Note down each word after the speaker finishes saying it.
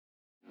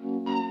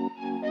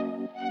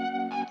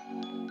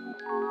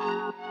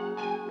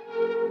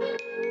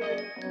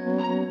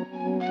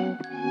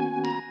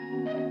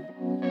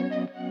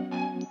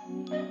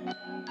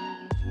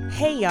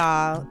Hey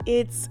y'all,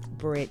 it's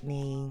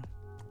Brittany.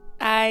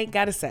 I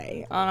gotta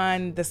say,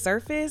 on the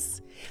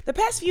surface, the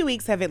past few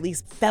weeks have at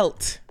least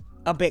felt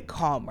a bit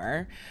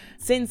calmer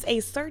since a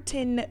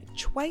certain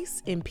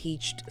twice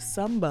impeached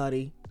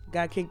somebody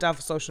got kicked off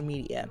of social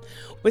media.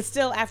 But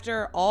still,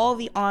 after all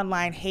the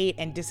online hate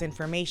and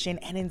disinformation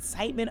and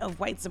incitement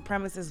of white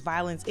supremacist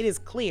violence, it is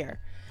clear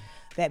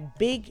that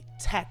big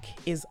tech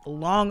is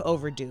long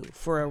overdue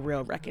for a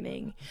real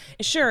reckoning.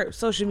 Sure,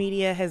 social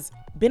media has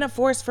been a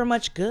force for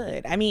much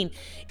good. I mean,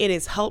 it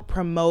has helped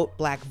promote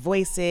Black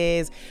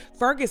voices.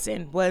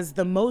 Ferguson was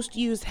the most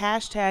used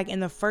hashtag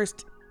in the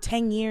first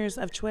 10 years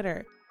of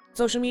Twitter.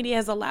 Social media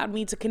has allowed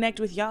me to connect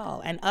with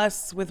y'all and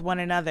us with one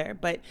another,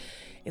 but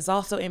it's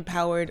also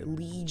empowered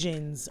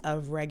legions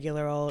of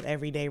regular old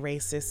everyday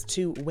racists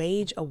to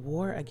wage a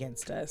war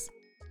against us.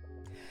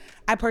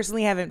 I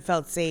personally haven't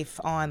felt safe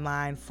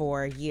online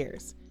for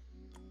years.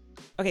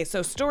 Okay,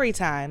 so story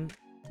time.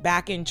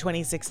 Back in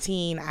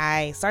 2016,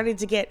 I started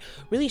to get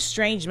really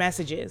strange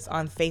messages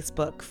on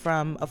Facebook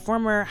from a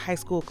former high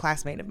school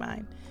classmate of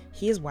mine.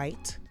 He is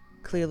white.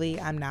 Clearly,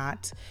 I'm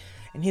not.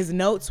 And his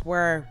notes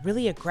were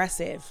really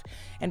aggressive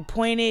and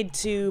pointed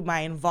to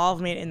my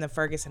involvement in the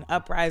Ferguson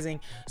uprising.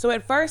 So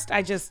at first,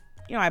 I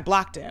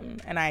blocked him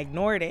and I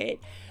ignored it.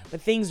 But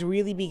things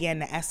really began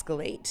to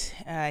escalate.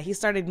 He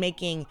started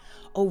making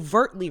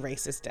overtly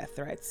racist death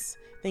threats.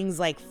 Things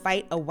like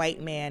fight a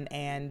white man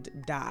and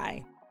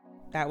die.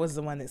 That was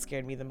the one that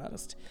scared me the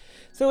most.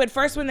 So at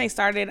first when they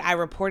started, I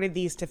reported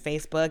these to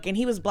Facebook and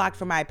he was blocked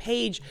from my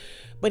page,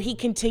 but he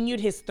continued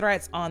his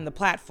threats on the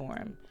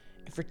platform.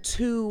 And for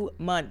 2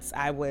 months,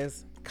 I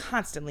was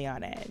constantly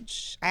on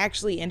edge. I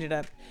actually ended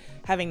up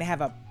having to have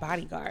a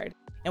bodyguard.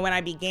 And when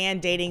I began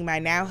dating my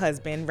now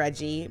husband,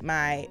 Reggie,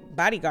 my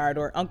bodyguard,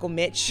 or Uncle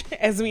Mitch,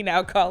 as we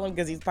now call him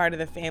because he's part of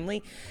the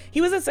family, he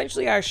was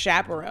essentially our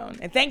chaperone.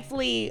 And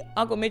thankfully,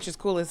 Uncle Mitch is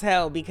cool as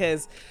hell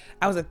because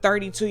I was a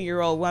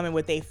 32-year-old woman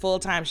with a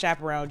full-time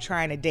chaperone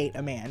trying to date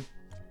a man.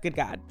 Good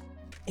God.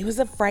 It was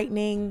a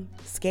frightening,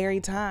 scary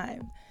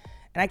time.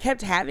 And I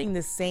kept having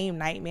the same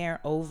nightmare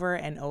over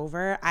and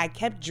over. I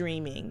kept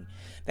dreaming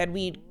that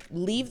we'd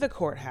leave the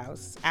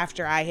courthouse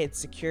after I had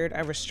secured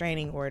a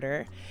restraining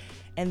order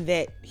and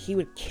that he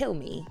would kill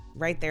me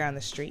right there on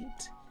the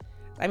street.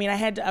 I mean, I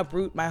had to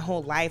uproot my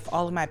whole life.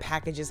 All of my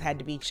packages had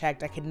to be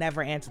checked. I could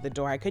never answer the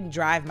door. I couldn't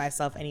drive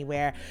myself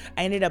anywhere.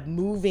 I ended up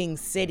moving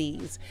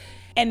cities.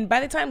 And by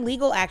the time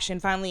legal action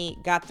finally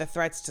got the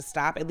threats to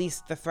stop, at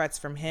least the threats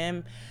from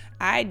him,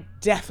 I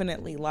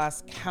definitely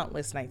lost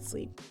countless nights'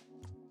 sleep.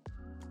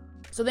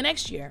 So the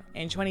next year,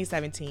 in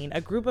 2017, a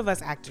group of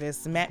us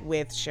activists met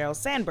with Sheryl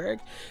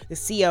Sandberg, the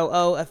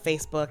COO of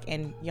Facebook,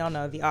 and y'all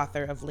know, the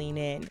author of Lean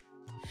In.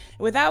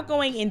 Without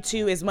going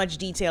into as much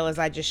detail as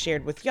I just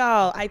shared with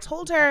y'all, I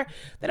told her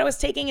that I was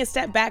taking a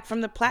step back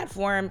from the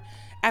platform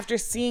after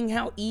seeing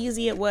how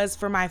easy it was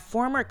for my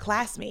former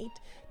classmate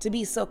to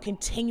be so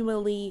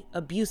continually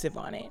abusive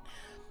on it.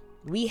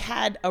 We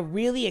had a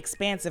really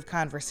expansive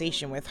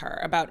conversation with her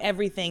about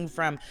everything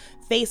from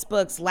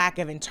Facebook's lack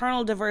of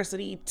internal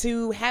diversity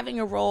to having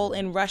a role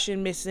in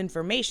Russian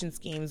misinformation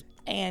schemes.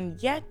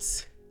 And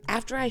yet,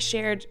 after I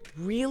shared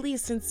really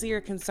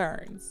sincere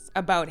concerns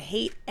about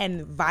hate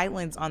and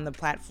violence on the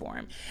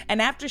platform,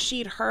 and after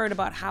she'd heard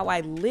about how I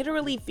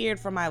literally feared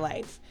for my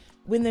life,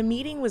 when the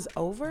meeting was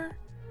over,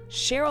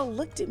 Sheryl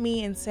looked at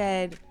me and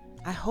said,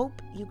 "I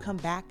hope you come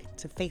back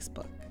to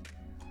Facebook."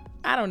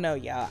 I don't know,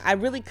 y'all. I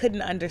really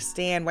couldn't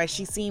understand why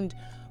she seemed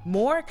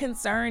more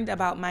concerned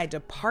about my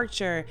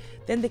departure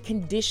than the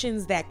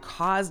conditions that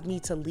caused me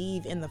to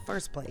leave in the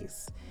first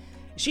place.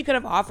 She could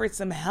have offered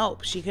some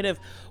help. She could have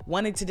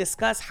wanted to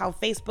discuss how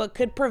Facebook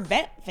could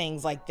prevent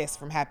things like this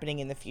from happening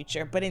in the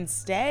future. But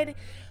instead,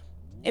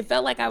 it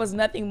felt like I was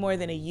nothing more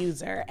than a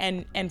user.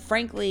 And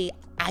frankly,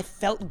 I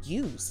felt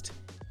used.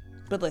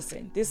 But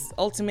listen, this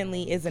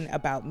ultimately isn't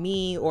about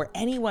me or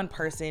any one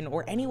person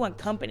or any one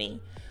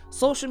company.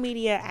 Social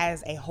media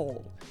as a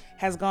whole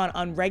has gone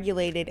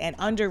unregulated and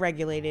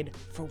underregulated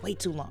for way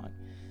too long.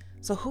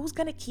 So who's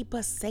gonna keep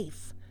us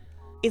safe?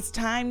 It's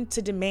time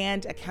to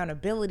demand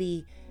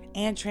accountability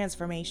and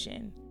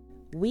transformation.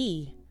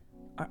 We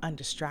are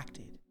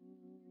undistracted.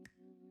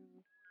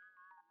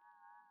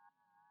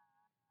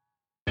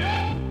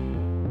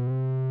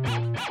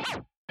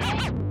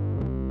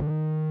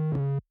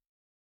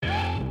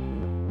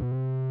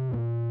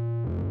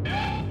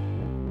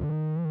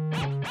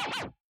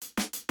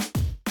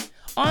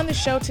 On the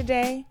show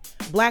today,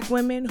 Black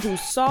women who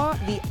saw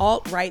the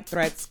alt-right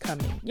threats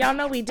coming. Y'all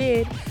know we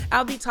did.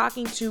 I'll be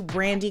talking to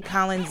Brandy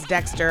Collins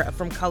Dexter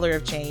from Color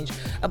of Change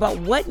about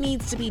what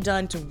needs to be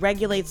done to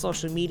regulate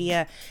social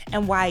media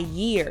and why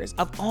years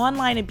of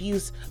online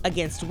abuse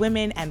against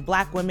women and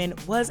Black women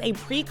was a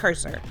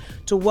precursor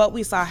to what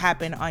we saw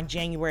happen on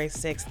January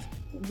 6th.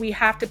 We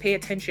have to pay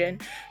attention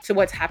to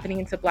what's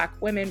happening to Black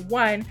women,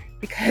 one,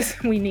 because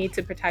we need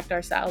to protect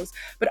ourselves,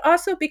 but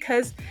also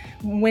because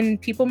when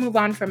people move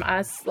on from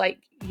us, like,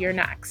 you're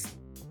next.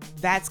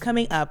 That's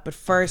coming up, but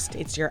first,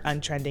 it's your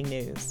untrending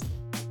news.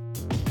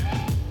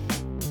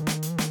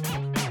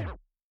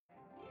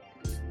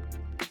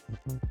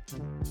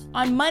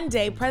 On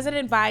Monday,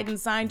 President Biden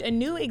signed a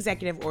new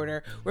executive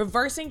order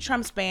reversing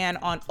Trump's ban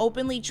on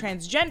openly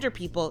transgender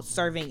people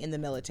serving in the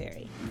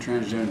military.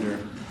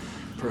 Transgender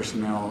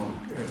personnel,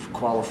 if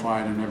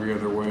qualified in every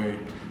other way,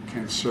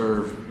 can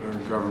serve our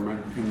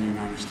government in the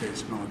United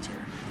States military.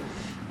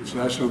 And so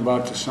that's what I'm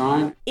about to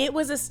sign. It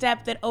was a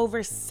step that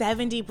over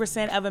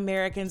 70% of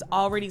Americans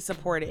already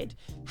supported.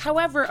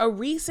 However, a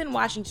recent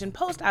Washington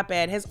Post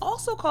op-ed has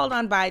also called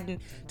on Biden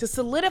to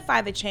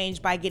solidify the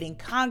change by getting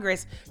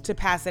Congress to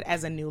pass it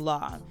as a new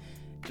law.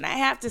 And I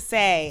have to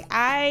say,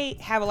 I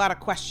have a lot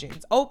of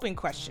questions, open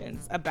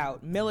questions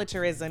about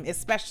militarism,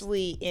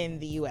 especially in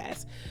the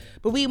US.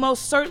 But we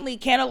most certainly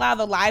can't allow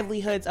the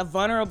livelihoods of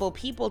vulnerable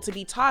people to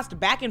be tossed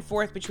back and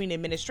forth between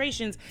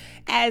administrations,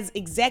 as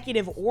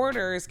executive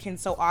orders can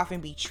so often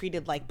be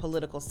treated like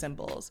political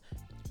symbols.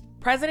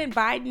 President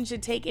Biden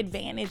should take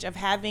advantage of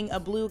having a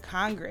blue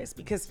Congress,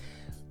 because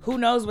who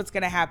knows what's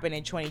going to happen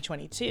in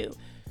 2022.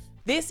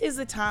 This is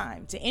the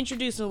time to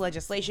introduce new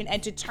legislation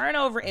and to turn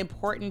over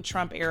important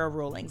Trump-era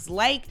rulings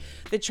like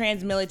the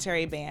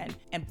trans-military ban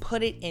and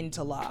put it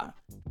into law.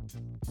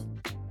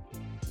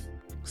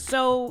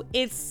 So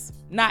it's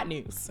not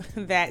news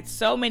that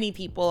so many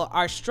people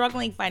are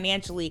struggling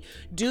financially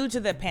due to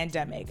the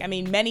pandemic. I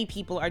mean, many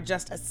people are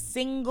just a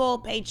single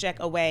paycheck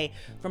away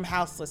from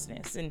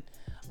houselessness. And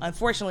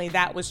unfortunately,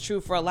 that was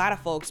true for a lot of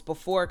folks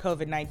before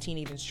COVID-19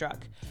 even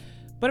struck.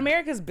 But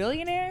America's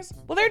billionaires,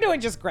 well, they're doing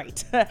just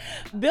great.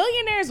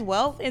 Billionaires'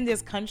 wealth in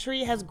this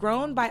country has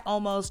grown by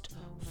almost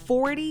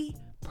 40%.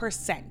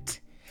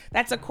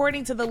 That's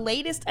according to the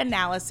latest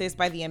analysis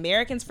by the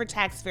Americans for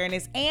Tax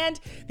Fairness and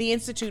the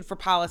Institute for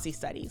Policy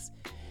Studies.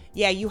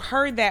 Yeah, you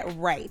heard that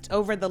right.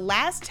 Over the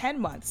last 10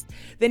 months,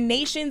 the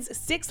nation's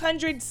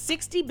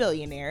 660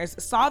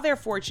 billionaires saw their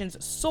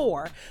fortunes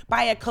soar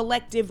by a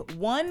collective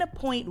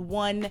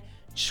 $1.1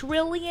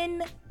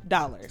 trillion.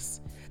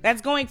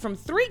 That's going from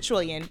 $3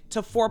 trillion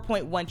to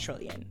 $4.1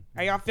 trillion.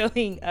 Are y'all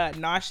feeling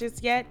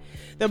nauseous yet?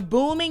 The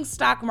booming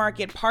stock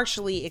market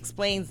partially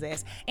explains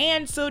this,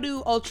 and so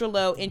do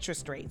ultra-low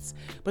interest rates.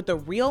 But the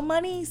real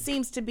money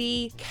seems to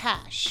be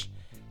cash.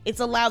 It's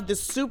allowed the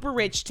super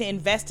rich to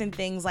invest in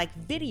things like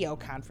video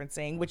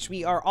conferencing, which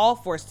we are all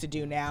forced to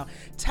do now,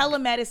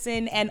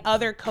 telemedicine, and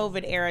other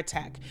COVID-era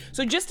tech.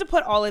 So just to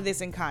put all of this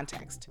in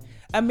context,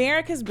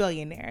 America's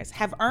billionaires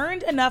have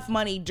earned enough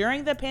money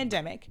during the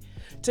pandemic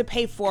to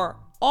pay for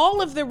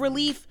all of the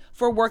relief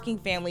for working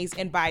families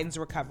in Biden's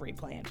recovery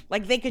plan.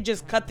 Like, they could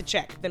just cut the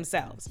check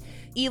themselves.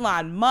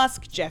 Elon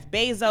Musk, Jeff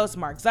Bezos,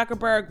 Mark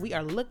Zuckerberg, we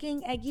are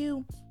looking at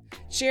you.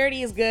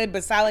 Charity is good,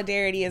 but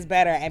solidarity is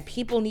better, and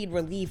people need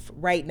relief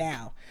right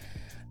now.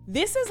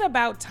 This is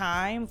about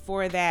time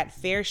for that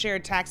fair share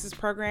taxes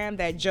program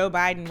that Joe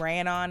Biden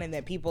ran on and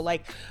that people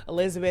like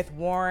Elizabeth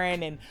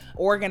Warren and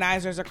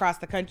organizers across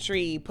the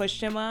country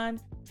pushed him on.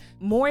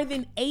 More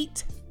than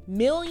 8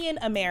 million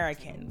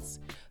Americans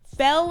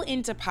fell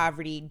into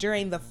poverty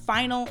during the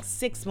final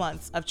 6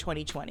 months of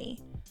 2020.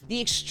 The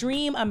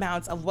extreme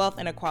amounts of wealth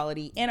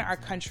inequality in our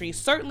country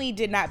certainly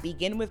did not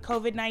begin with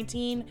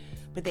COVID-19,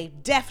 but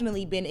they've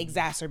definitely been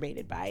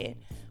exacerbated by it.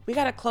 We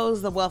gotta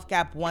close the wealth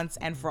gap once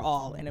and for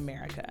all in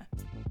America.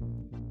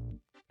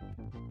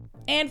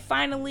 And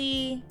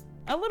finally,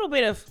 a little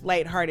bit of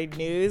lighthearted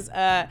news.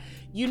 I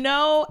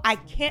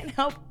can't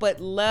help but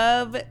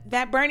love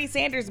that Bernie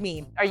Sanders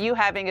meme. Are you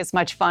having as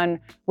much fun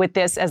with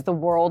this as the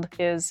world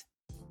is?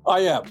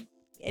 I am.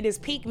 It is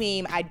peak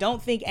meme. I don't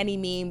think any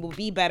meme will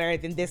be better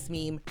than this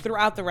meme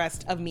throughout the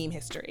rest of meme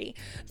history.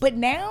 But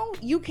now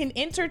you can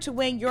enter to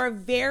win your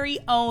very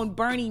own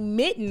Bernie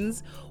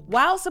mittens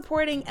while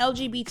supporting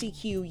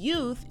LGBTQ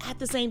youth at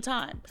the same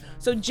time.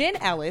 So Jen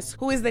Ellis,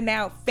 who is the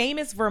now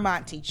famous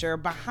Vermont teacher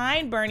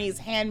behind Bernie's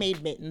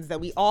handmade mittens that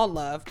we all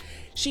love,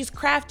 she's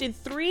crafted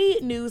 3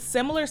 new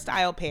similar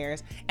style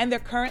pairs, and they're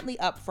currently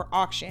up for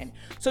auction.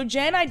 So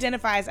Jen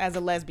identifies as a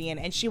lesbian,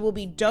 and she will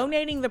be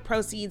donating the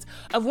proceeds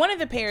of one of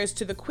the pairs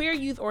to the queer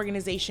youth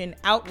organization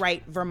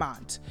Outright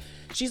Vermont.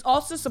 She's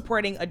also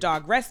supporting a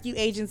dog rescue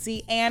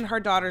agency and her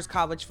daughter's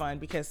college fund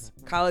because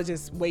college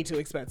is way too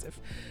expensive.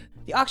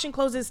 The auction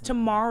closes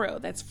tomorrow.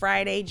 That's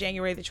Friday,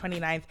 January the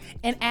 29th.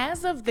 And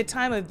as of the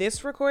time of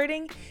this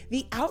recording,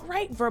 the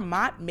Outright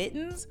Vermont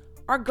mittens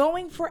are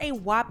going for a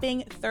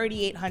whopping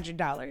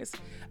 $3,800.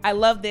 I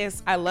love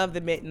this. I love the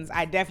mittens.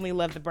 I definitely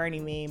love the Bernie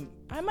meme.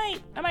 I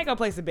might go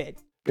place a bid.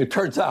 It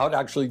turns out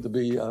actually to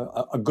be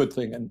a good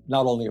thing and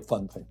not only a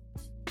fun thing.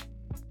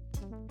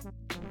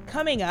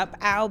 Coming up,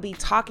 I'll be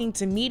talking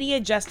to media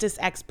justice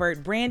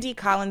expert Brandi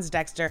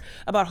Collins-Dexter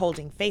about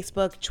holding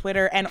Facebook,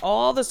 Twitter, and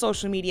all the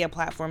social media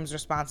platforms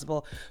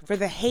responsible for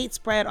the hate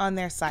spread on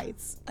their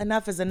sites.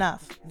 Enough is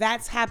enough.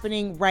 That's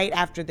happening right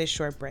after this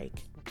short break.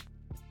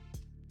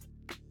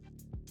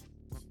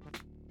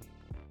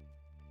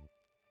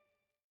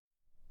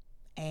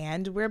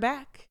 And we're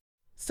back.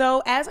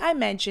 So as I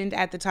mentioned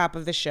at the top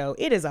of the show,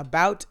 it is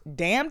about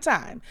damn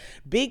time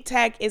Big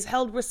Tech is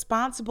held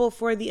responsible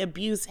for the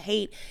abuse,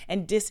 hate,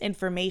 and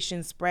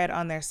disinformation spread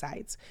on their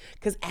sites.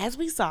 Because as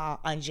we saw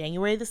on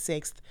January the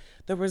 6th,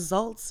 the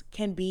results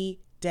can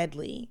be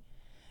deadly.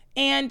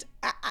 And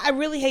I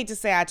really hate to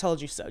say I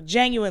told you so.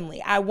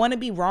 Genuinely, I want to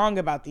be wrong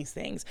about these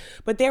things.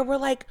 But there were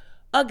like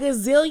a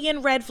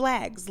gazillion red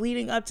flags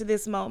leading up to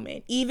this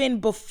moment. Even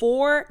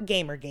before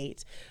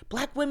Gamergate,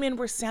 Black women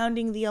were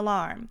sounding the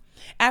alarm.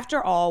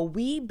 After all,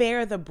 we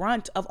bear the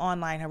brunt of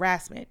online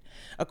harassment.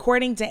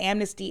 According to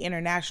Amnesty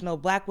International,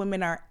 Black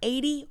women are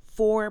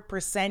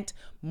 84%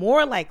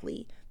 more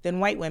likely than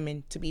white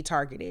women to be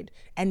targeted,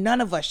 and none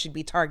of us should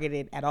be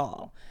targeted at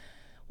all.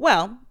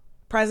 Well,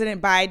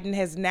 President Biden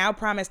has now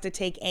promised to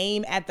take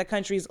aim at the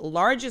country's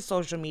largest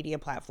social media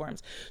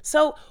platforms.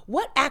 So,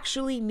 what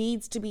actually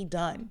needs to be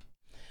done?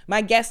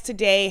 My guest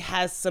today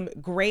has some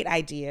great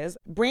ideas.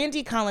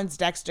 Brandi Collins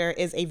Dexter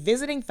is a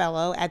visiting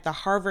fellow at the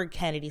Harvard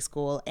Kennedy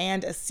School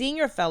and a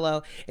senior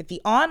fellow at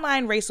the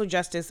online racial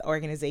justice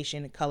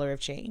organization Color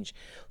of Change.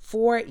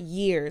 For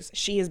years,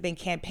 she has been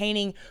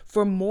campaigning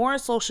for more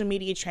social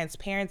media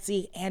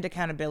transparency and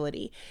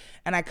accountability,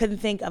 and I couldn't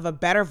think of a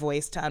better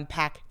voice to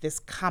unpack this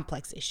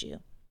complex issue.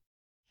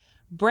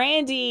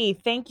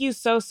 Brandi, thank you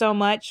so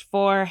much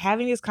for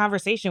having this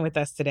conversation with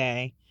us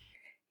today.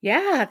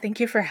 Yeah,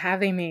 thank you for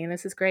having me.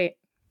 This is great.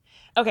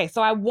 Okay,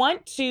 so I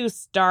want to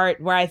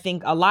start where I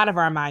think a lot of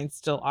our minds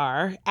still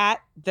are, at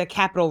the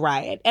Capitol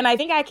riot. And I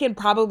think I can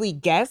probably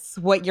guess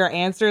what your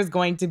answer is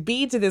going to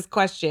be to this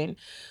question.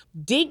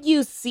 Did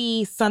you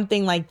see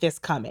something like this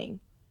coming?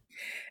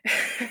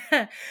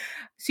 So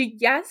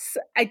yes,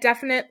 I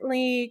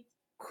definitely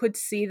could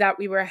see that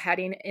we were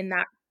heading in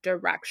that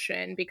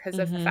direction because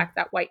of the fact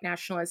that white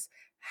nationalists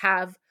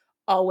have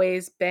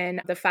always been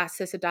the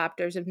fastest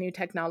adopters of new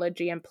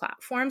technology and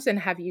platforms and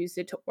have used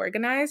it to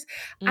organize.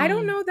 I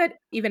don't know that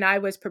even I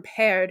was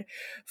prepared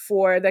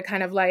for the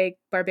kind of like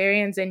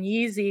barbarians and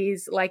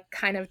Yeezys, like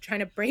kind of trying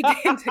to break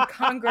into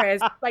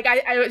Congress. Like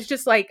I was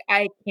just like,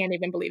 I can't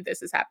even believe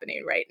this is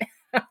happening right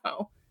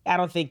now. I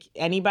don't think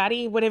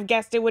anybody would have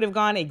guessed it would have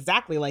gone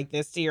exactly like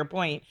this, to your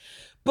point.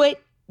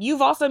 But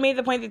you've also made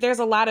the point that there's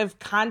a lot of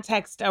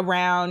context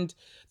around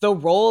the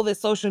role that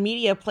social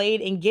media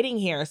played in getting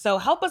here. So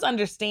help us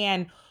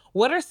understand,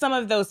 what are some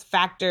of those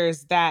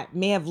factors that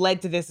may have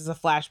led to this as a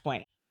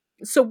flashpoint?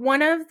 So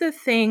one of the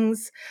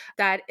things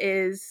that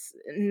is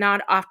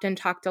not often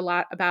talked a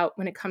lot about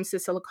when it comes to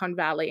Silicon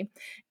Valley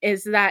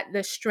is that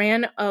the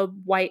strand of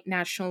white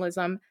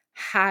nationalism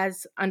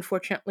has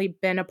unfortunately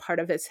been a part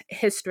of its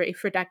history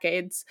for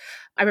decades.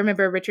 I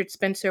remember Richard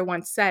Spencer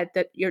once said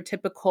that your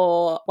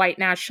typical white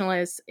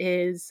nationalist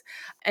is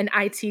an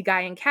IT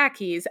guy in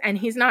khakis, and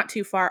he's not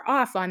too far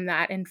off on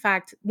that. In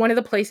fact, one of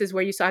the places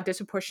where you saw a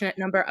disproportionate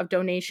number of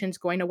donations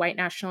going to white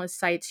nationalist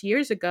sites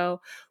years ago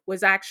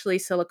was actually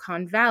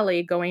Silicon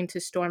Valley, going to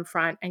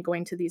Stormfront and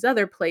going to these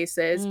other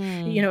places.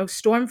 You know,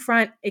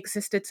 Stormfront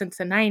existed since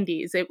the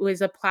 90s. It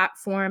was a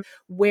platform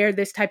where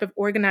this type of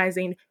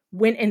organizing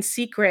went in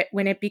secret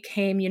when it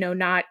became, you know,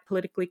 not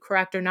politically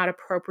correct or not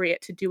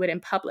appropriate to do it in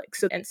public.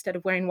 So instead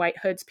of wearing white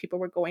hoods, people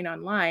were going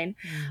online.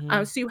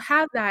 So you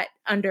have that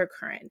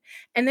undercurrent.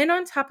 And then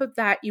on top of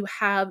that, you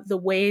have the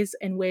ways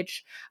in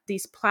which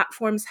these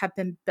platforms have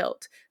been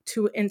built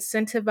to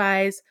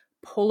incentivize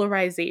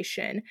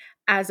polarization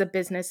as a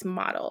business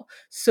model.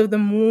 So the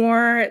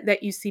more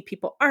that you see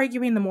people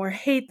arguing, the more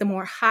hate, the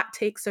more hot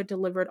takes are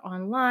delivered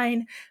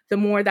online, the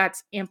more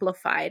that's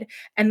amplified.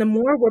 And the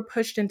more we're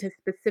pushed into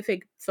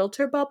specific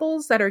filter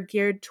bubbles that are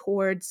geared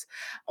towards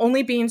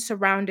only being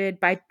surrounded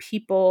by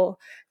people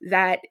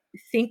that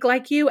think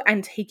like you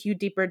and take you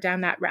deeper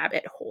down that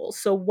rabbit hole.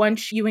 So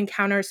once you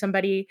encounter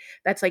somebody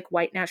that's like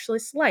white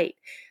nationalist light,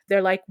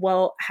 they're like,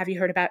 well, have you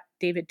heard about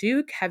David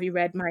Duke? Have you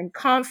read Mein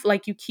Kampf?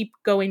 Like you keep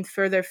going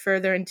further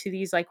into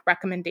these like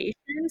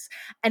recommendations.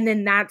 And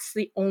then that's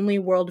the only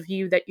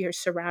worldview that you're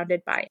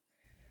surrounded by.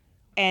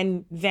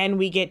 And then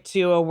we get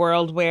to a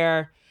world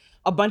where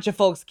a bunch of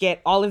folks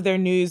get all of their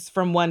news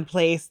from one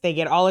place. They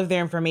get all of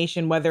their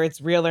information, whether it's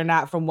real or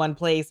not, from one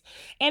place.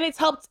 And it's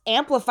helped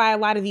amplify a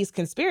lot of these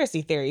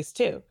conspiracy theories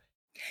too.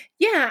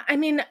 Yeah, I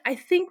mean, I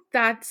think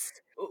that's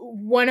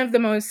one of the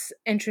most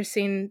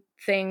interesting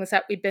things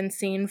that we've been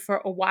seeing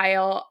for a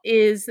while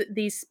is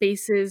these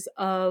spaces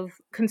of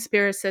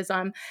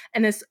conspiracism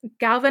and this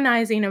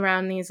galvanizing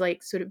around these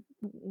like sort of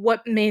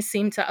what may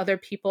seem to other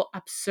people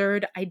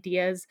absurd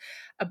ideas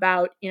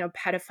about, you know,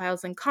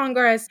 pedophiles in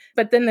Congress.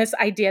 But then this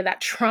idea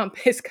that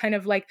Trump is kind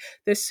of like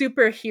the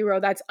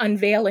superhero that's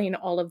unveiling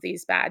all of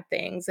these bad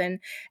things and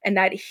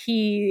that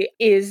he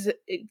is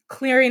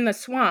clearing the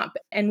swamp.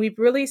 And we've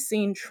really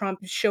seen Trump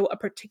show a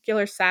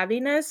particular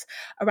savviness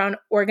around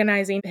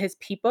organizing his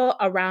people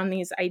around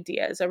these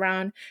ideas,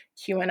 around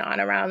QAnon,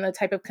 around the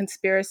type of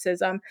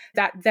conspiracism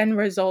that then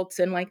results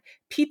in like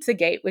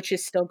Pizzagate, which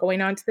is still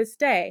going on to this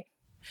day.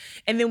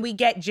 And then we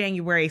get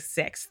January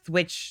 6th,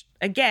 which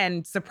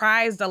again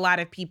surprised a lot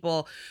of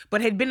people, but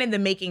had been in the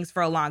makings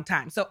for a long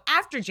time. So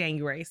after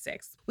January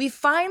 6th, we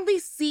finally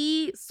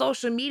see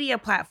social media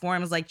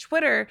platforms like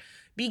Twitter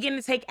begin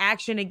to take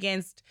action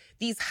against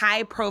these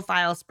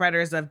high-profile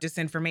spreaders of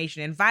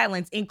disinformation and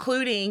violence,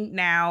 including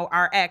now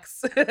our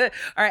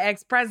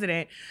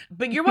ex-president.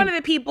 But you're one of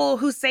the people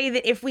who say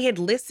that if we had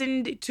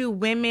listened to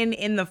women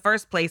in the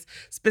first place,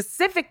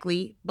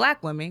 specifically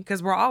Black women,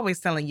 because we're always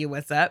telling you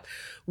what's up,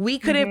 we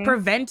could have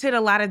prevented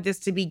a lot of this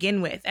to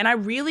begin with. And I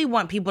really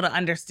want people to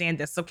understand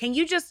this. So can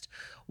you just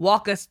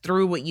walk us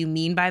through what you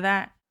mean by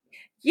that?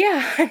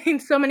 Yeah, I mean,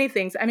 so many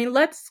things. I mean,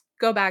 let's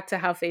go back to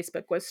how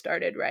Facebook was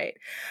started, right?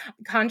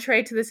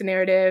 Contrary to this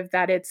narrative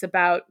that it's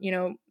about,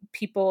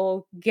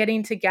 people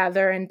getting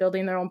together and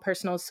building their own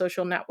personal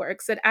social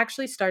networks, it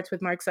actually starts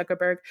with Mark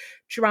Zuckerberg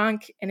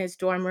drunk in his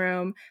dorm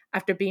room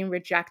after being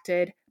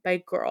rejected by a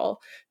girl,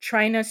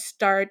 trying to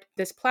start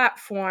this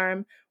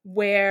platform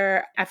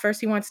where at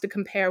first he wants to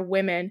compare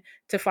women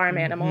to farm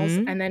animals,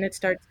 and then it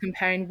starts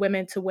comparing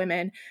women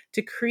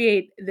to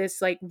create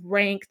this like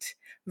ranked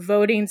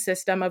voting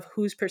system of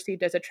who's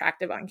perceived as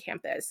attractive on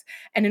campus.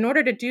 And in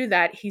order to do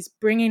that, he's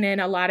bringing in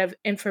a lot of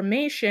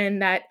information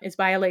that is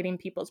violating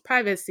people's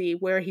privacy,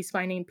 where he's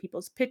finding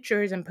people's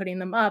pictures and putting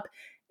them up.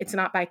 It's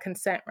not by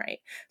consent, right?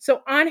 So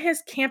on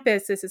his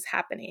campus, this is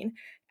happening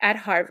at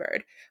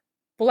Harvard.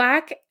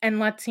 Black and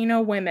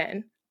Latino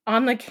women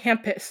on the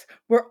campus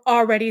were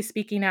already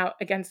speaking out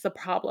against the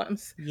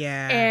problems.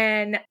 Yeah.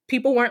 And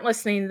people weren't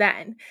listening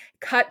then.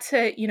 Cut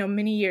to,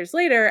 many years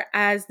later,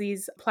 as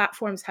these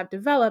platforms have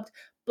developed,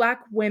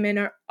 Black women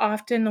are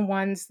often the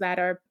ones that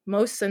are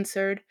most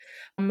censored,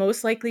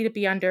 most likely to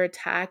be under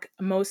attack,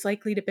 most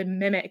likely to be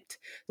mimicked,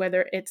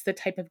 whether it's the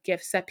type of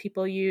gifts that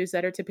people use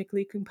that are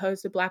typically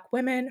composed of Black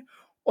women,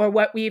 or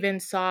what we even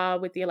saw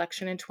with the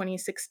election in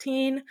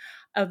 2016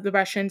 of the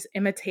Russians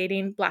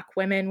imitating Black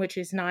women, which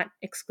is not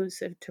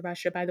exclusive to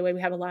Russia. By the way,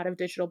 we have a lot of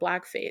digital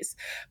blackface.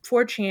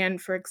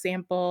 4chan, for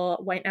example,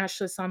 white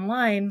nationalists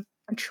online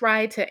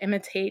try to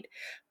imitate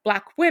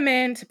Black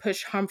women to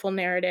push harmful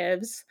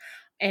narratives.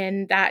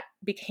 And that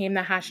became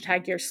the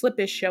hashtag Your Slip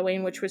is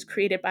Showing, which was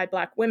created by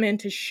Black women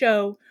to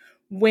show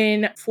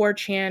when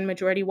 4chan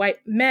majority white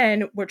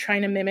men were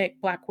trying to mimic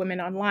Black women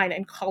online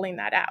and calling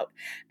that out.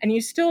 And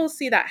you still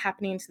see that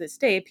happening to this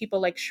day.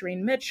 People like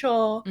Shireen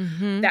Mitchell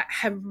that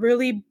have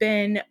really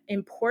been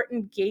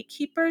important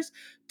gatekeepers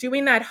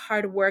doing that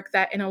hard work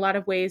that in a lot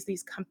of ways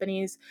these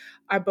companies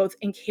are both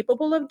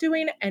incapable of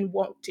doing and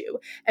won't do.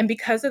 And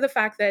because of the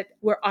fact that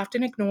we're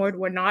often ignored,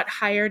 we're not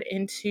hired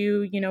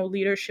into,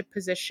 leadership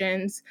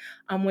positions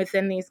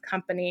within these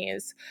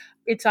companies,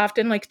 it's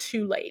often like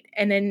too late.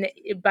 And then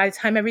by the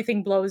time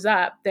everything blows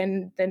up,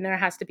 then there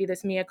has to be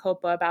this mea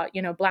culpa about,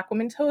 Black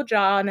women told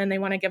y'all, and then they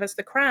want to give us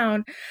the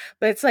crown.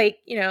 But it's like,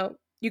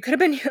 you could have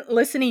been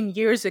listening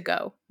years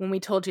ago when we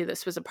told you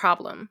this was a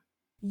problem.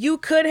 You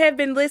could have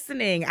been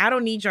listening. I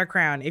don't need your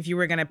crown if you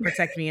were going to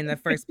protect me in the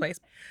first place.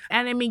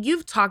 And I mean,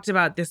 you've talked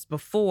about this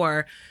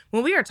before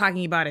when we are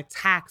talking about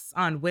attacks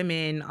on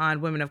women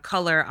of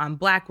color, on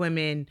Black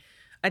women.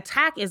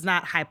 Attack is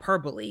not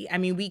hyperbole. I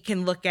mean, we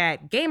can look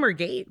at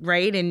Gamergate,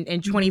 right? In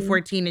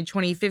 2014 and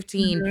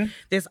 2015,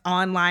 this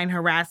online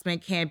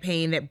harassment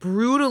campaign that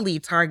brutally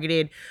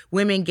targeted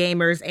women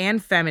gamers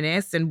and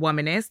feminists and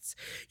womanists.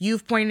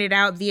 You've pointed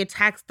out the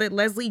attacks that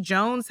Leslie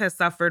Jones has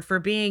suffered for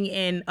being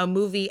in a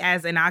movie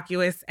as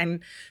innocuous and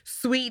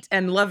sweet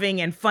and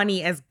loving and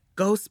funny as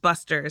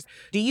Ghostbusters.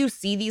 Do you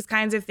see these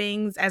kinds of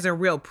things as a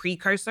real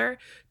precursor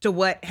to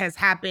what has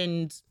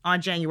happened on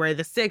January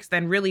the 6th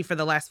and really for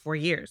the last 4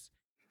 years?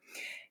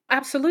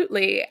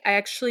 Absolutely. I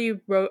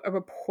actually wrote a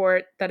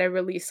report that I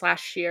released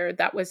last year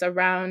that was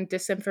around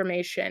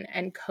disinformation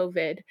and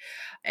COVID.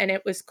 And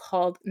it was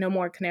called No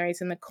More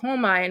Canaries in the Coal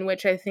Mine,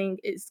 which I think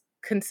is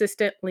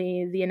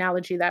consistently the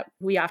analogy that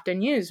we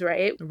often use,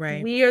 right?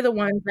 Right. We are the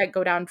ones that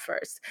go down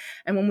first.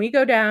 And when we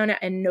go down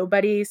and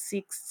nobody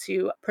seeks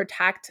to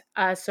protect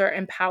us or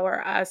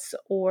empower us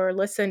or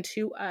listen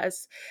to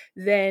us,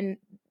 then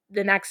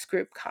the next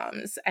group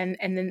comes and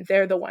then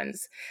they're the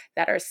ones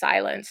that are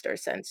silenced or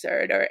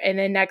censored, and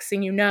then next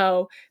thing you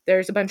know,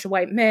 there's a bunch of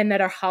white men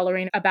that are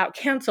hollering about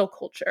cancel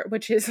culture,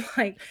 which is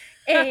like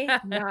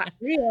not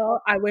real.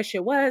 I wish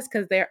it was,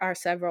 because there are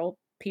several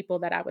people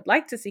that I would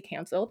like to see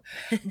canceled,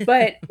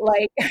 but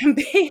like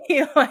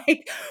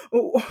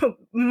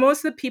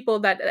most of the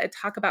people that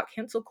talk about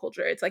cancel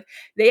culture, it's like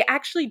they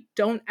actually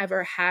don't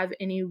ever have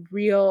any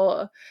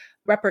real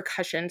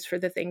repercussions for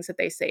the things that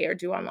they say or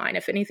do online.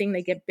 If anything,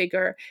 they get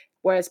bigger,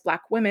 whereas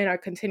Black women are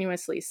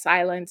continuously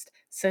silenced,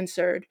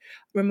 censored,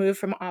 removed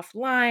from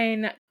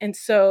offline. And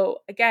so,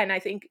 again, I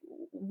think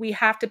we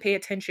have to pay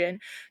attention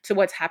to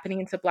what's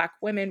happening to Black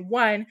women,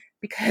 one,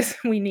 because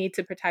we need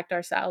to protect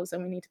ourselves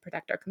and we need to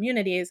protect our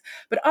communities,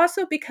 but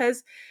also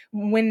because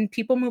when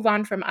people move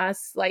on from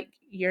us, like,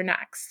 you're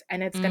next,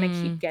 and it's going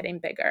to keep getting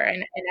bigger,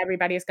 and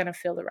everybody is going to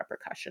feel the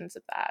repercussions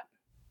of that.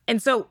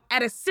 And so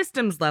at a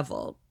systems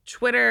level,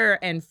 Twitter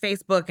and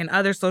Facebook and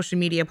other social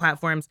media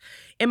platforms,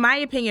 in my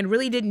opinion,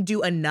 really didn't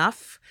do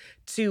enough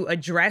to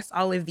address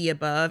all of the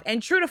above.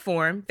 And true to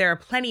form, there are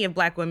plenty of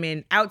Black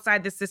women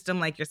outside the system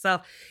like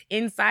yourself,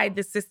 inside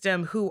the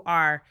system, who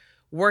are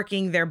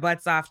working their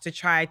butts off to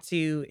try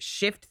to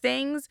shift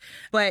things.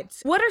 But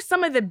what are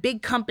some of the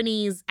big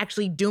companies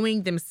actually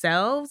doing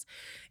themselves?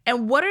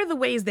 And what are the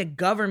ways that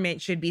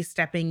government should be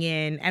stepping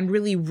in and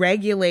really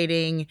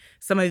regulating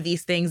some of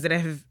these things that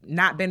have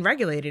not been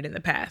regulated in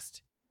the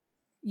past?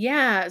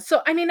 Yeah.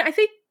 So, I mean, I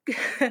think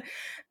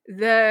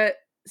the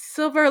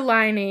silver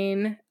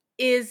lining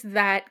is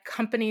that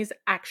companies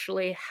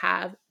actually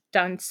have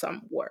done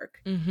some work.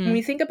 When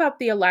we Mm-hmm. think about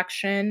the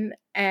election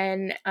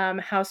and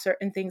how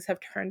certain things have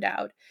turned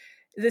out,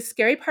 the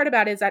scary part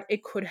about it is that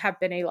it could have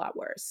been a lot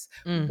worse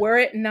Mm. were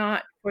it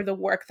not for the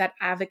work that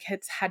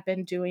advocates had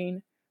been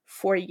doing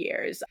for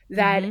years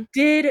that Mm-hmm.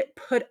 did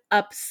put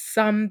up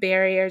some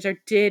barriers or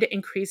did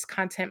increase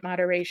content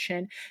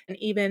moderation and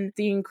even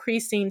the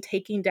increasing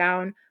taking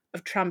down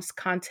of Trump's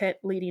content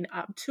leading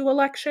up to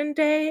election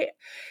day.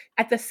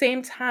 At the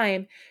same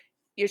time,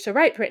 you're so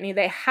right, Brittany.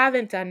 They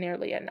haven't done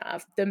nearly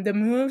enough. The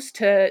moves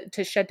to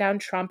shut down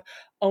Trump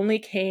only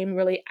came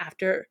really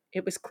after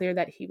it was clear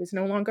that he was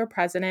no longer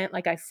president.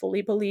 Like, I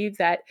fully believe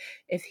that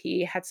if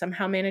he had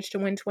somehow managed to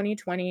win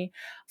 2020,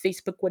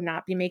 Facebook would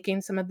not be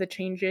making some of the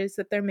changes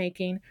that they're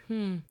making.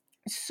 Hmm.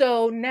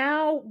 So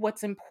now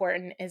what's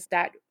important is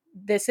that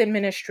this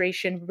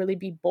administration really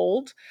be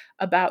bold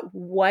about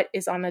what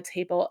is on the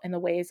table and the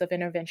ways of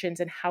interventions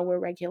and how we're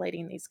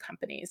regulating these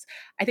companies.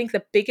 I think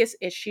the biggest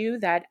issue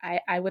that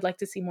I would like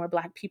to see more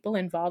Black people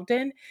involved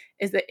in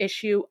is the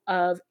issue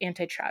of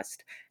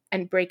antitrust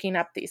and breaking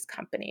up these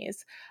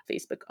companies.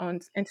 Facebook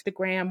owns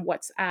Instagram,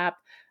 WhatsApp,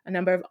 a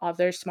number of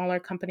other smaller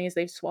companies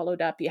they've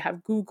swallowed up. You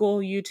have Google,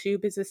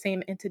 YouTube is the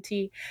same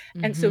entity.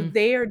 And so Mm-hmm.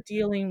 they are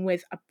dealing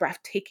with a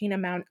breathtaking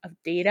amount of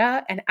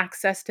data and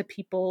access to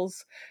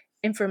people's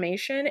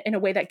information in a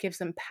way that gives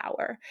them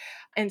power.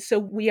 And so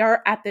we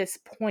are at this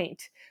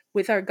point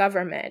with our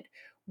government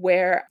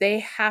where they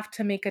have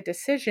to make a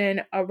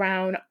decision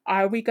around,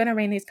 are we going to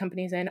rein these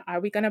companies in? Are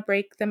we going to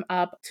break them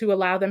up to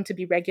allow them to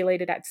be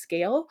regulated at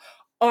scale?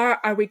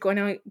 Or are we going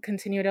to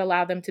continue to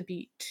allow them to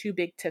be too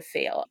big to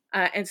fail?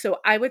 And so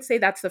I would say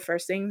that's the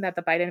first thing that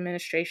the Biden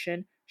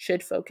administration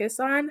should focus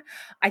on.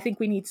 I think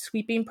we need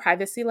sweeping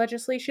privacy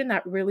legislation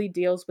that really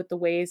deals with the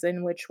ways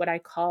in which what I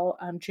call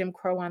Jim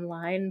Crow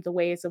online, the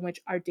ways in which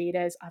our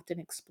data is often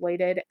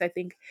exploited. I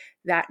think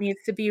that needs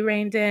to be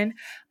reined in.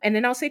 And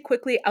then I'll say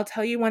quickly, I'll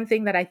tell you one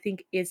thing that I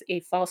think is a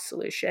false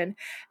solution,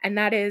 and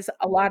that is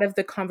a lot of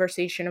the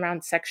conversation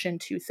around Section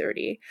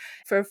 230.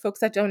 For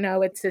folks that don't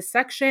know, it's a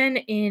section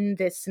in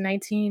this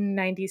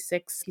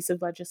 1996 piece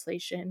of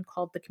legislation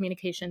called the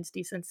Communications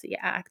Decency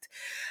Act.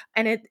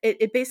 And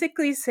it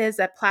basically says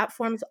that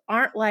platforms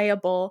aren't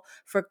liable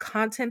for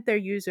content their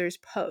users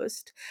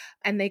post,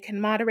 and they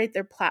can moderate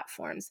their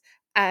platforms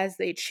as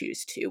they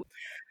choose to.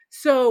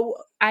 So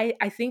I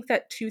think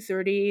that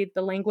 230,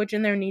 the language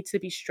in there needs to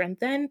be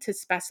strengthened to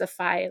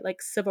specify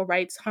like civil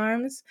rights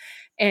harms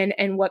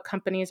and what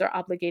companies are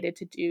obligated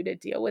to do to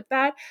deal with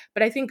that.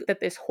 But I think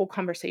that this whole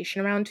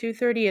conversation around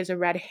 230 is a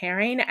red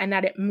herring and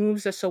that it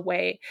moves us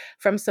away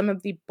from some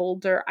of the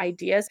bolder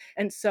ideas.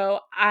 And so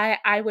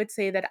I would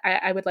say that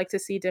I would like to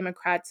see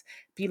Democrats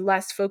be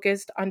less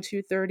focused on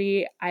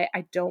 230.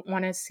 I don't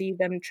want to see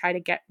them try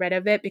to get rid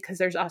of it because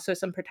there's also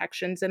some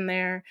protections in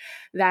there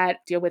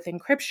that deal with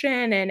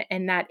encryption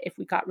and that if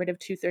we got rid of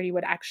 230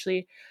 would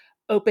actually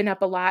open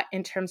up a lot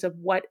in terms of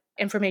what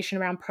information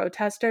around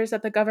protesters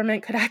that the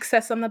government could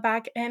access on the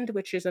back end,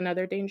 which is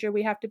another danger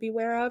we have to be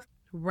aware of.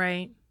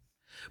 Right.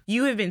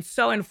 You have been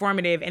so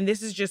informative, and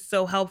this is just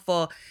so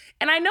helpful.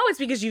 And I know it's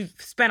because you've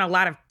spent a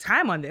lot of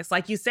time on this.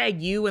 Like you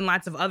said, you and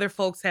lots of other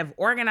folks have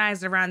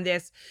organized around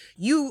this.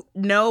 You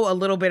know a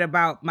little bit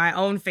about my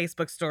own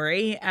Facebook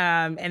story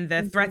and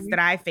the threats Mhm. that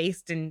I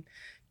faced in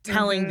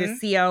telling the Mhm.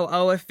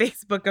 COO of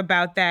Facebook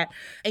about that.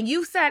 And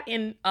you've sat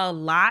in a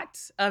lot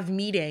of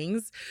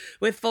meetings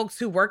with folks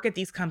who work at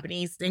these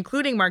companies,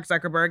 including Mark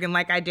Zuckerberg, and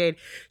like I did,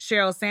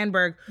 Sheryl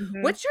Sandberg.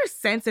 Mhm. What's your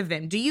sense of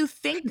them? Do you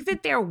think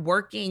that they're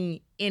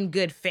working in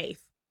good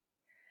faith?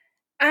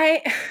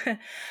 I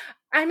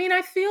I mean,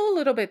 I feel a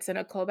little bit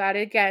cynical about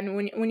it. Again,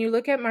 when you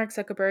look at Mark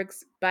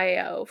Zuckerberg's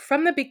bio,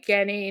 from the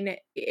beginning,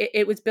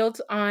 it was built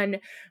on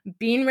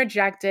being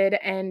rejected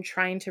and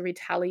trying to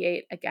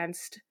retaliate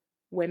against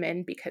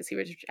women because he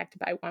was rejected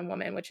by one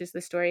woman, which is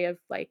the story of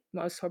like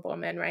most horrible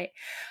men, right?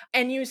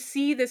 And you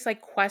see this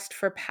like quest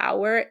for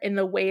power in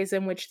the ways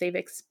in which they've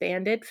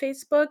expanded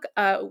Facebook.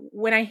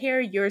 When I hear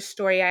your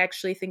story, I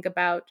actually think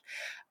about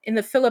in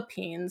the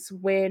Philippines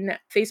when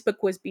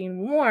Facebook was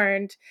being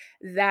warned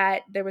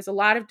that there was a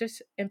lot of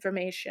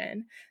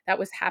disinformation that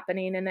was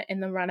happening in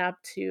the run up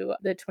to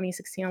the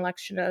 2016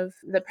 election of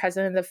the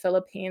president of the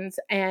Philippines.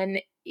 And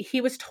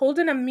he was told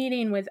in a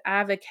meeting with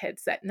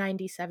advocates that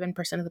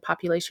 97% of the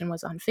population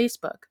was on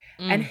Facebook.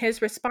 And Mm.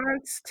 his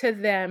response to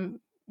them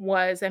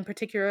was, and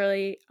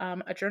particularly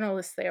a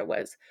journalist there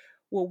was,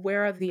 well,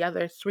 where are the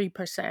other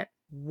 3%?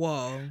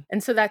 Whoa.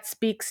 And so that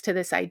speaks to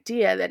this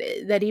idea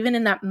that even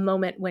in that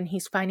moment when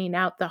he's finding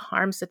out the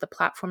harms that the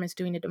platform is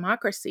doing to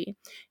democracy,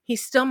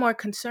 he's still more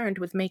concerned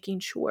with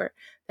making sure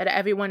that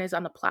everyone is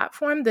on the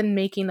platform than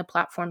making the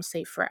platform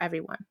safe for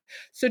everyone.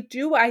 So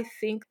do I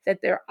think that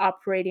they're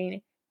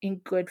operating in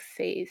good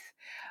faith?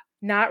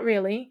 Not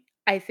really.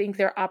 I think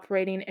they're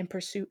operating in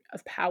pursuit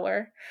of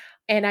power.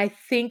 And I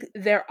think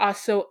they're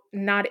also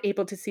not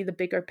able to see the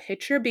bigger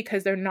picture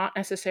because they're not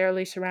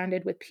necessarily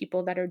surrounded with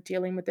people that are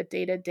dealing with the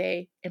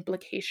day-to-day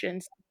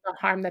implications of the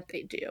harm that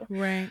they do.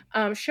 Right.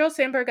 Sheryl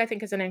Sandberg, I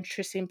think, is an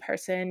interesting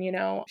person.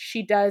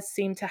 She does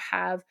seem to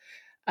have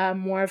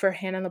more of her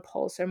hand on the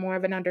pulse or more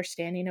of an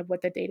understanding of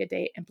what the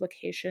day-to-day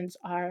implications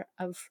are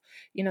of,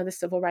 the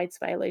civil rights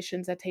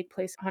violations that take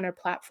place on her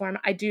platform.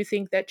 I do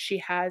think that she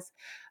has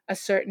a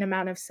certain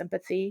amount of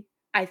sympathy.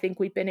 I think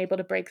we've been able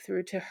to break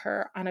through to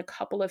her on a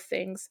couple of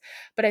things.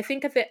 But I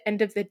think at the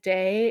end of the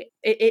day,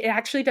 it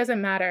actually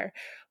doesn't matter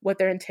what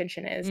their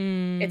intention is.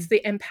 It's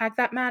the impact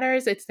that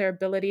matters. It's their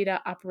ability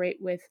to operate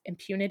with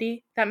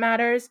impunity that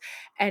matters.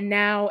 And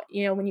now,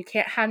 when you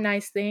can't have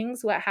nice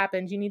things, what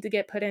happens? You need to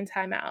get put in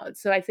timeout.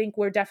 So I think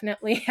we're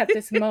definitely at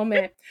this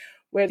moment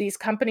where these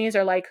companies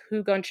are like,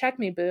 who gonna check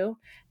me, boo?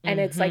 And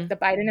it's like the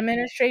Biden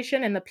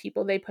administration and the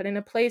people they put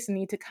into place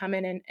need to come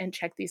in and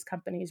check these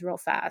companies real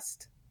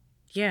fast.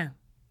 Yeah.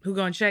 Who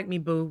gonna check me,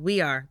 boo?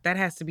 We are. That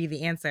has to be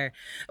the answer.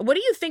 What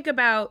do you think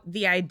about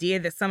the idea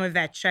that some of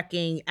that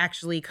checking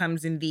actually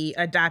comes in the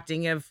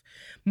adopting of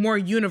more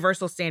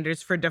universal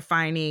standards for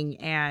defining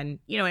and,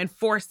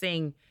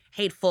 enforcing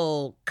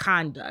hateful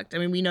conduct? I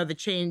mean, we know the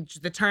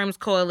Terms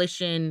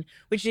Coalition,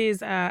 which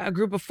is a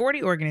group of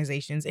 40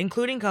 organizations,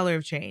 including Color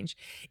of Change.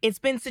 It's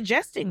been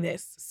suggesting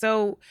this.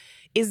 So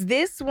is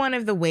this one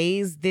of the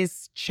ways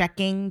this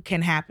checking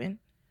can happen?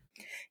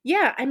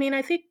 Yeah, I mean,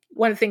 I think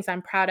one of the things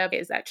I'm proud of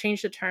is that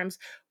Change the Terms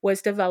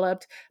was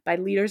developed by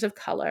leaders of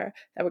color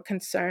that were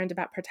concerned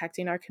about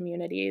protecting our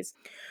communities.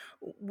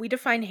 We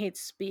define hate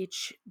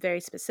speech very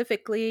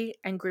specifically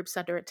and groups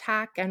under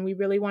attack. And we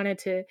really wanted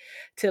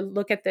to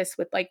look at this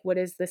with what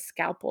is the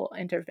scalpel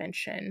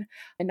intervention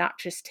and not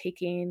just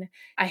taking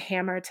a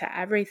hammer to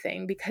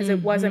everything, because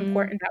it was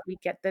important that we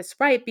get this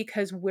right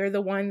because we're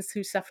the ones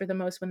who suffer the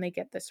most when they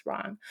get this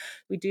wrong.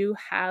 We do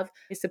have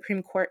a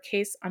Supreme Court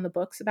case on the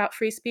books about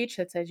free speech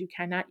that says you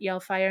cannot yell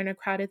fire in a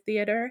crowded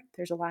theater.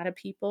 There's a lot of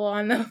people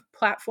on the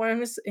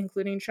platforms,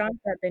 including Trump,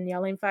 that have been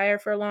yelling fire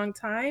for a long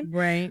time.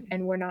 Right.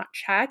 And we're not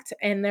checked.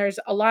 And there's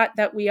a lot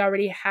that we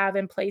already have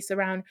in place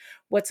around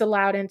what's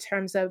allowed in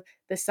terms of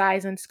the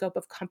size and scope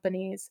of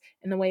companies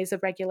and the ways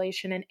of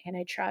regulation and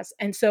antitrust.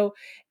 And so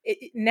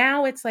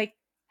now it's like,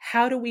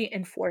 how do we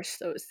enforce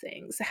those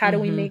things? How do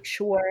we make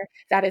sure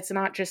that it's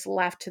not just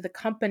left to the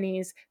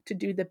companies to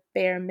do the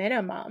bare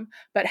minimum,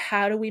 but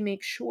how do we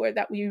make sure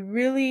that we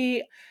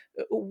really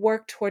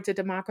work towards a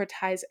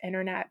democratized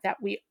internet that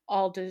we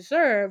all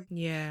deserve?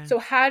 Yeah. So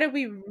how do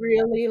we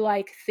really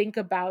think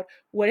about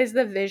what is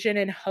the vision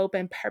and hope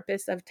and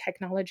purpose of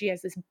technology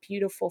as this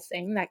beautiful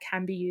thing that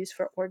can be used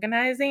for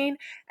organizing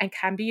and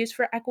can be used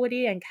for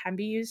equity and can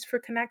be used for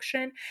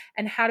connection?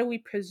 And how do we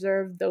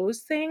preserve those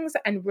things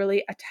and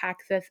really attack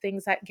the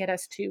things that get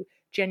us to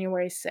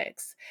January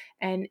 6th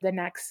and the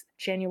next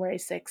January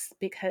 6th?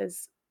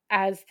 Because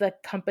as the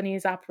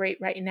companies operate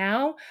right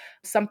now,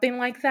 something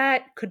like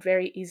that could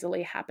very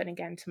easily happen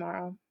again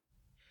tomorrow.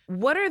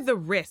 What are the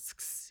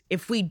risks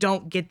if we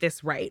don't get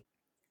this right?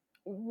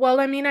 Well,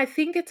 I mean, I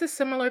think it's a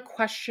similar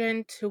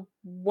question to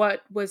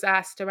what was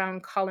asked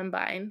around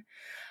Columbine.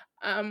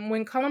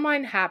 When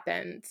Columbine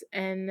happened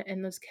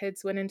and those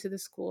kids went into the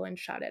school and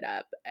shot it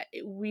up,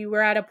 we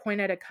were at a point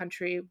at a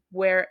country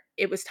where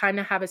it was time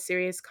to have a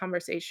serious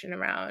conversation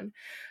around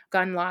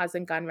gun laws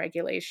and gun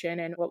regulation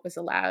and what was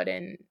allowed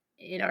in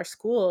our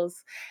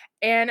schools.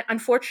 And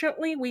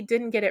unfortunately, we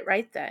didn't get it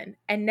right then.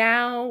 And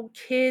now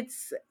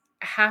kids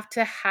have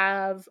to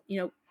have,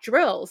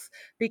 drills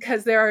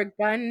because there are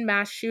gun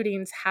mass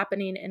shootings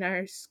happening in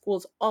our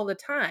schools all the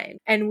time.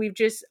 And we've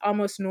just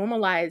almost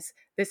normalized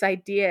this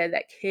idea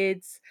that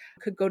kids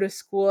could go to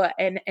school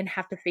and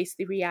have to face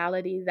the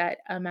reality that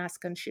a mass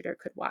gun shooter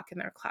could walk in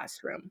their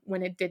classroom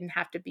when it didn't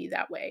have to be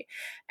that way.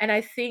 And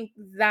I think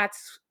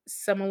that's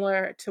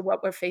similar to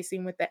what we're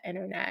facing with the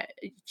internet.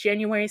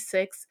 January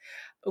 6th,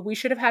 we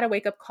should have had a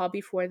wake-up call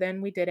before then.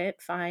 We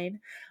didn't. Fine.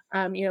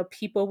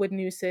 People with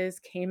nooses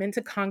came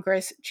into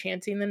Congress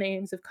chanting the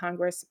names of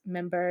Congress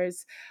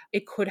members.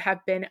 It could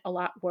have been a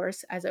lot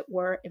worse, as it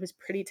were. It was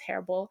pretty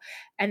terrible.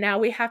 And now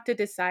we have to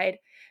decide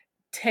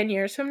 10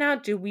 years from now,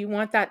 do we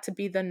want that to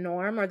be the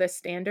norm or the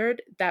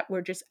standard that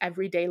we're just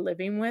everyday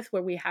living with,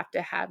 where we have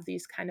to have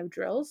these kind of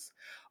drills?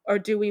 Or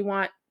do we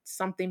want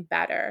something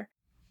better?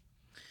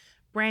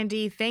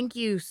 Brandy, thank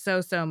you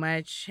so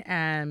much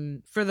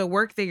for the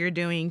work that you're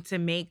doing to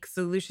make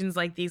solutions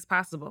like these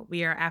possible.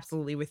 We are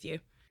absolutely with you.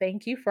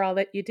 Thank you for all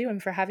that you do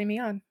and for having me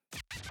on.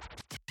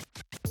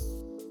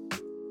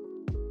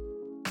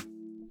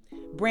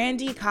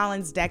 Brandy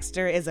Collins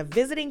Dexter is a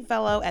visiting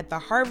fellow at the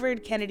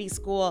Harvard Kennedy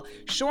School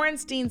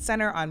Shorenstein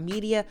Center on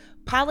Media,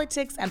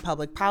 Politics, and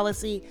Public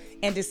Policy,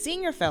 and a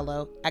senior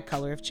fellow at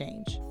Color of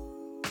Change.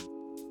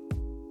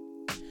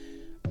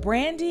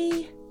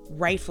 Brandy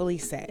rightfully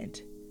said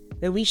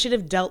that we should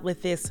have dealt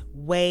with this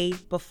way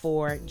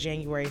before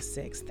January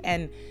 6th,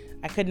 and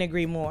I couldn't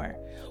agree more.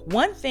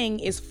 One thing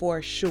is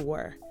for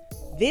sure,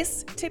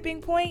 this tipping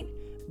point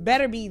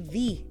better be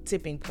the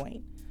tipping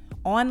point.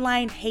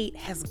 Online hate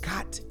has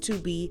got to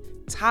be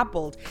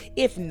toppled.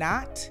 If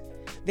not,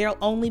 there'll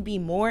only be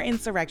more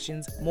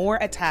insurrections, more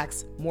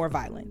attacks, more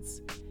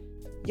violence.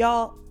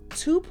 Y'all,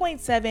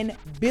 2.7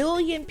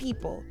 billion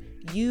people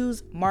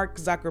use Mark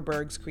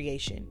Zuckerberg's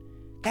creation.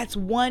 That's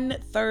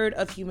 1/3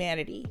 of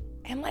humanity.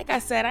 And like I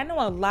said, I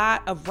know a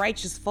lot of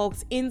righteous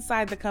folks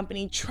inside the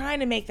company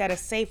trying to make that a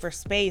safer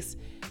space.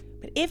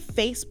 But if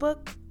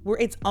Facebook were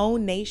its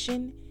own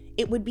nation,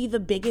 it would be the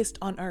biggest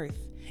on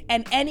earth.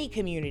 And any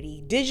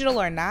community,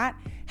 digital or not,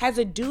 has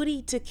a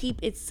duty to keep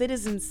its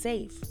citizens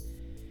safe.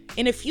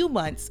 In a few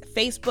months,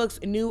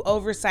 Facebook's new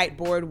oversight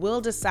board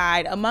will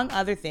decide, among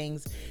other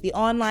things, the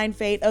online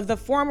fate of the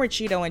former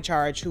Cheeto in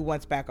charge who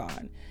wants back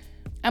on.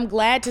 I'm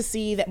glad to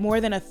see that more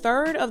than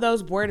 1/3 of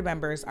those board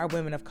members are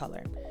women of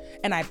color,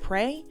 and I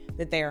pray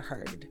that they are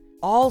heard.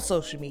 All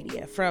social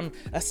media, from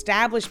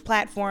established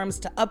platforms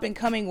to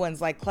up-and-coming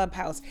ones like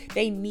Clubhouse,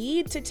 they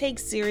need to take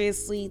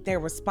seriously their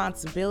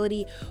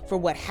responsibility for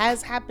what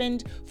has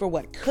happened, for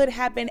what could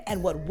happen,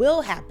 and what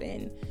will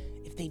happen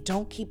if they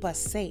don't keep us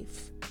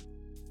safe.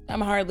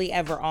 I'm hardly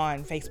ever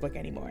on Facebook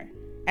anymore,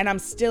 and I'm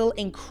still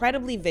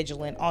incredibly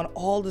vigilant on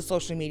all the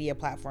social media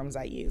platforms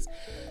I use.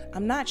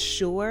 I'm not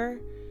sure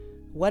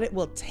what it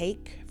will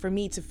take for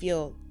me to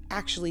feel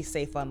actually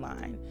safe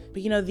online.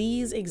 But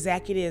these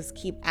executives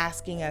keep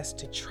asking us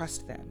to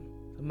trust them.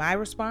 My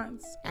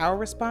response, our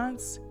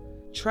response,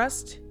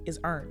 trust is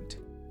earned.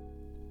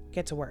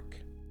 Get to work.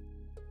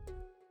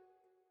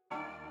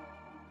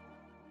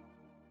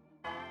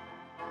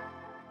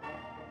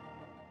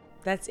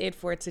 That's it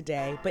for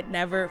today, but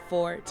never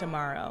for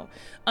tomorrow.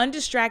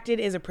 Undistracted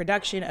is a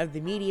production of The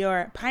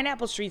Meteor,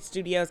 Pineapple Street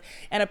Studios,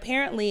 and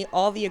apparently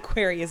all the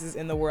Aquariuses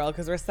in the world,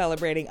 because we're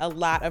celebrating a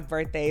lot of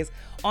birthdays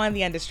on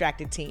the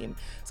Undistracted team.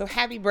 So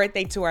happy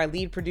birthday to our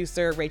lead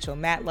producer, Rachel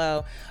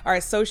Matlow. Our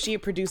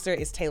associate producer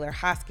is Taylor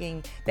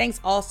Hosking. Thanks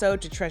also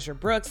to Treasure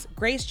Brooks,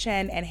 Grace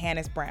Chen, and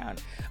Hannes Brown.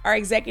 Our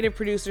executive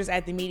producers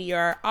at The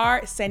Meteor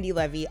are Cindy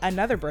Levy,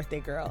 another birthday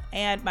girl,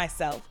 and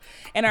myself.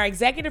 And our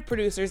executive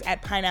producers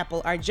at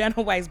Pineapple are Jenna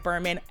Weiss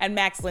Berman and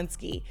Max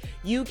Linsky.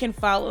 You can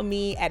follow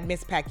me at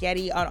Miss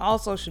Packyetti on all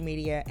social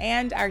media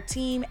and our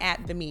team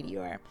at The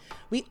Meteor.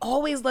 We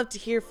always love to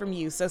hear from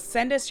you, so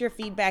send us your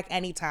feedback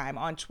anytime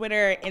on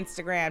Twitter,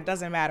 Instagram,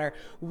 doesn't matter.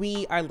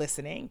 We are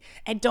listening.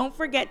 And don't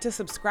forget to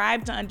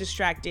subscribe to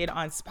Undistracted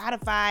on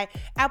Spotify,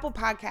 Apple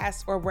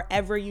Podcasts, or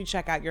wherever you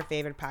check out your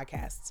favorite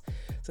podcasts.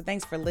 So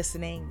thanks for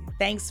listening.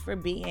 Thanks for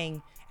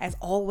being. As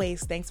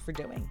always, thanks for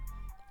doing.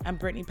 I'm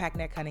Brittany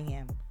Packnett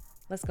Cunningham.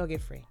 Let's go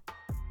get free.